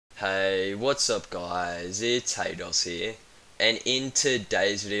Hey, what's up guys, it's Haydos here, and in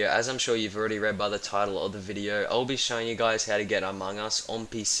today's video, as I'm sure you've already read by the title of the video, I'll be showing you guys how to get Among Us on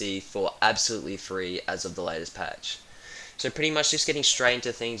PC for absolutely free as of the latest patch. So pretty much just getting straight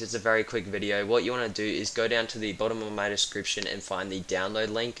into things, it's a very quick video. What you want to do is go down to the bottom of my description and find the download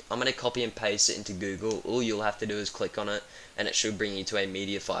link. I'm going to copy and paste it into Google. All you'll have to do is click on it and it should bring you to a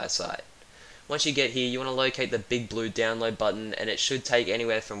Mediafire site. Once you get here, you want to locate the big blue download button, and it should take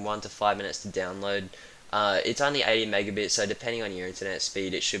anywhere from 1 to 5 minutes to download. It's only 80 megabits, so depending on your internet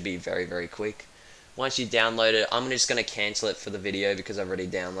speed, it should be very quick. Once you download it, I'm just going to cancel it for the video because I've already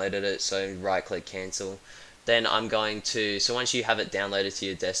downloaded it, so right click cancel. Then I'm going to, so once you have it downloaded to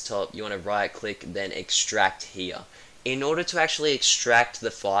your desktop, you want to right click, then extract here. In order to actually extract the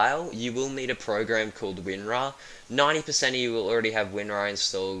file, you will need a program called WinRAR. 90% of you will already have WinRAR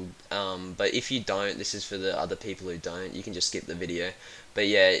installed, but if you don't, this is for the other people who don't, you can just skip the video. But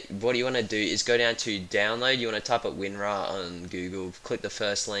yeah, what you want to do is go down to download, you want to type up WinRAR on Google, click the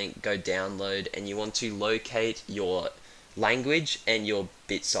first link, go download, and you want to locate your language and your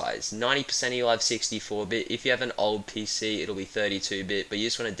bit size. 90% of you will have 64-bit, if you have an old PC it'll be 32-bit, but you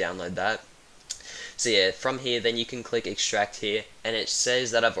just want to download that. So yeah, from here then you can click extract here, and it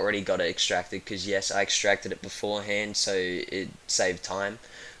says that I've already got it extracted because yes, I extracted it beforehand, so it saved time.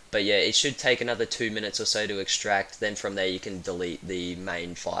 But yeah, it should take another 2 minutes or so to extract, then from there you can delete the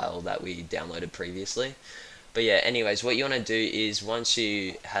main file that we downloaded previously. But yeah, anyways, what you want to do is once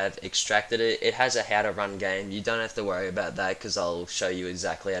you have extracted it, it has a how to run game. You don't have to worry about that because I'll show you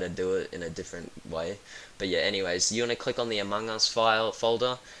exactly how to do it in a different way. But yeah, anyways, you want to click on the Among Us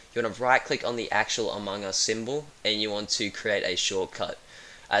folder. You want to right click on the actual Among Us symbol, and you want to create a shortcut,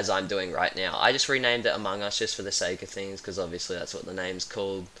 as I'm doing right now. I just renamed it Among Us just for the sake of things, because obviously that's what the name's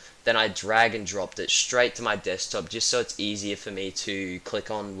called. Then I drag and dropped it straight to my desktop just so it's easier for me to click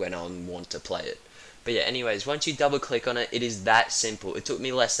on when I want to play it. But yeah, anyways, once you double click on it, it is that simple. It took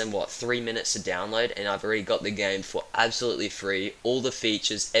me less than, 3 minutes to download, and I've already got the game for absolutely free. All the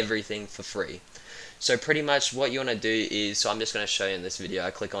features, everything for free. So pretty much what you want to do is, so I'm just going to show you in this video,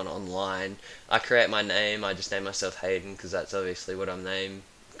 I click on online, I create my name, I just name myself Hayden because that's obviously what I'm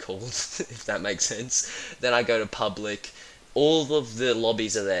called, if that makes sense. Then I go to public. All of the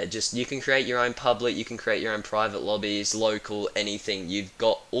lobbies are there. Just you can create your own public, you can create your own private lobbies, local, anything. You've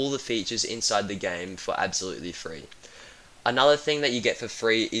got all the features inside the game for absolutely free. Another thing that you get for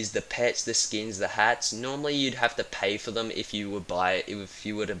free is the pets, the skins, the hats. Normally you'd have to pay for them if you were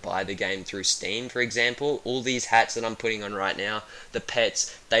to buy the game through Steam, for example. All these hats that I'm putting on right now, the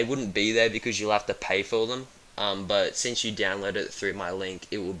pets, they wouldn't be there because you'll have to pay for them. But since you download it through my link,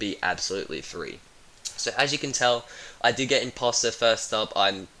 it will be absolutely free. So as you can tell, I did get imposter first up.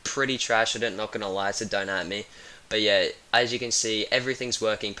 I'm pretty trash at it, not gonna lie, so don't at me. But yeah, as you can see, everything's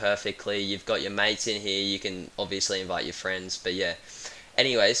working perfectly. You've got your mates in here, you can obviously invite your friends, but yeah.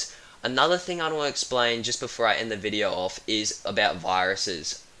 Anyways, another thing I want to explain just before I end the video off is about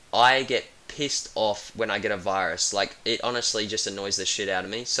viruses. I get pissed off when I get a virus. Like, it honestly just annoys the shit out of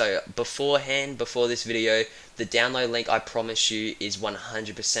me. So beforehand, before this video, the download link, I promise you, is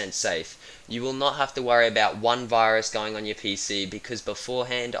 100% safe. You will not have to worry about one virus going on your PC because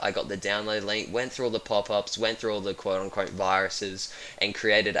beforehand I got the download link, went through all the pop-ups, went through all the quote-unquote viruses, and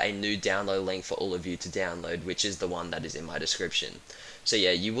created a new download link for all of you to download, which is the one that is in my description. So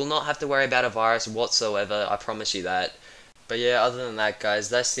yeah, you will not have to worry about a virus whatsoever, I promise you that. But yeah, other than that guys,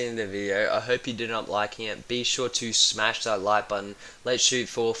 that's the end of the video. I hope you did up liking it. Be sure to smash that like button. Let's shoot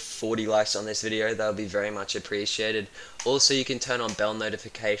for 40 likes on this video. That would be very much appreciated. Also, you can turn on bell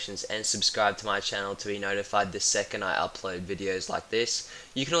notifications and subscribe to my channel to be notified the second I upload videos like this.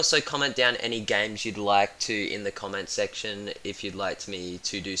 You can also comment down any games you'd like to in the comment section if you'd like me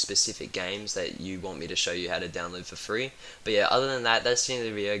to do specific games that you want me to show you how to download for free. But yeah, other than that, that's the end of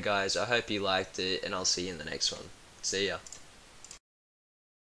the video guys. I hope you liked it, and I'll see you in the next one. See ya.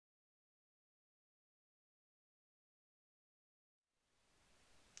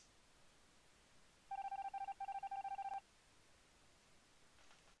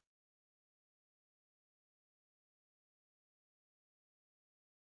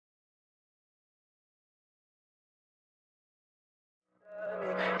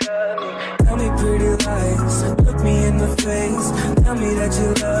 Tell me pretty lies, look me in the face. Tell me that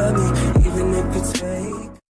you love me, even if it's fake.